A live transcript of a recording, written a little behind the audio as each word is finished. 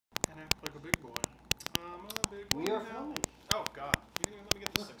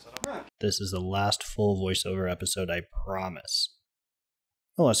This is the last full voiceover episode, I promise.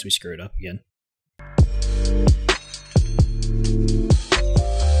 Unless we screw it up again.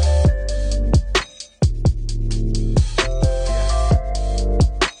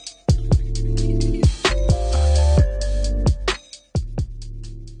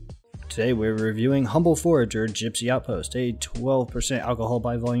 Today we're reviewing Humble Forager Gypsy Outpost, a 12% alcohol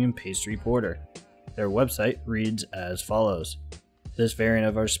by volume pastry porter. Their website reads as follows. This variant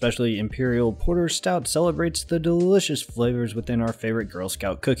of our specialty Imperial Porter Stout celebrates the delicious flavors within our favorite Girl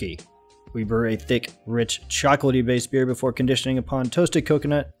Scout cookie. We brew a thick, rich, chocolatey based beer before conditioning upon toasted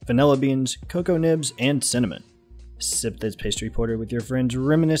coconut, vanilla beans, cocoa nibs, and cinnamon. Sip this pastry porter with your friends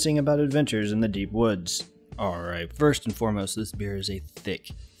reminiscing about adventures in the deep woods. Alright, first and foremost, this beer is a thick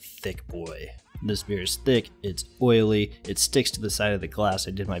boy. This beer is thick, it's oily, it sticks to the side of the glass.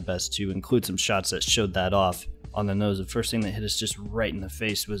 I did my best to include some shots that showed that off. On the nose, the first thing that hit us just right in the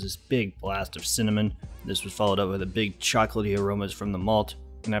face was this big blast of cinnamon. This was followed up with a big chocolatey aromas from the malt.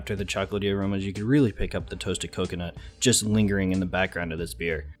 And after the chocolatey aromas, you could really pick up the toasted coconut just lingering in the background of this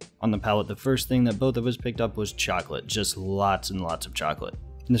beer. On the palate, the first thing that both of us picked up was chocolate, just lots and lots of chocolate.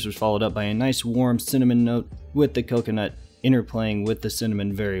 And this was followed up by a nice warm cinnamon note with the coconut interplaying with the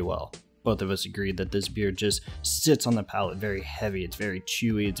cinnamon very well. Both of us agreed that this beer just sits on the palate very heavy, it's very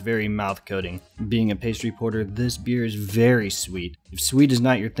chewy, it's very mouth coating. Being a pastry porter, this beer is very sweet. If sweet is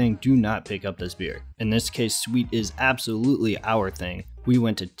not your thing, do not pick up this beer. In this case, sweet is absolutely our thing. We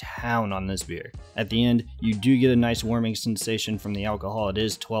went to town on this beer. At the end, you do get a nice warming sensation from the alcohol. It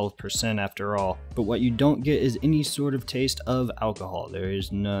is 12% after all, but what you don't get is any sort of taste of alcohol. There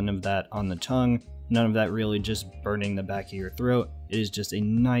is none of that on the tongue. None of that really just burning the back of your throat. It is just a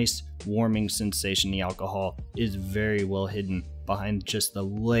nice warming sensation. The alcohol is very well hidden behind just the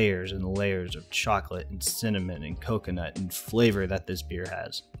layers and layers of chocolate and cinnamon and coconut and flavor that this beer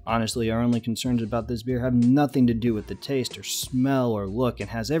has. Honestly, our only concerns about this beer have nothing to do with the taste or smell or look and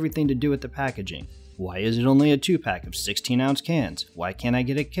has everything to do with the packaging. Why is it only a 2-pack of 16-ounce cans? Why can't I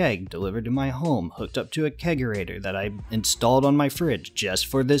get a keg delivered to my home hooked up to a kegerator that I installed on my fridge just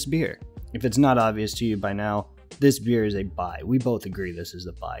for this beer? If it's not obvious to you by now, this beer is a buy. We both agree this is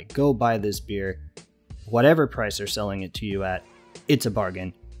a buy. Go buy this beer. Whatever price they're selling it to you at, it's a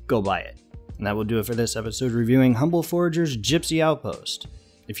bargain. Go buy it. And that will do it for this episode reviewing Humble Forager's Gypsy Outpost.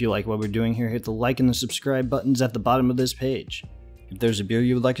 If you like what we're doing here, hit the like and the subscribe buttons at the bottom of this page. If there's a beer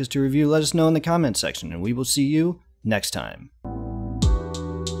you would like us to review, let us know in the comments section, and we will see you next time.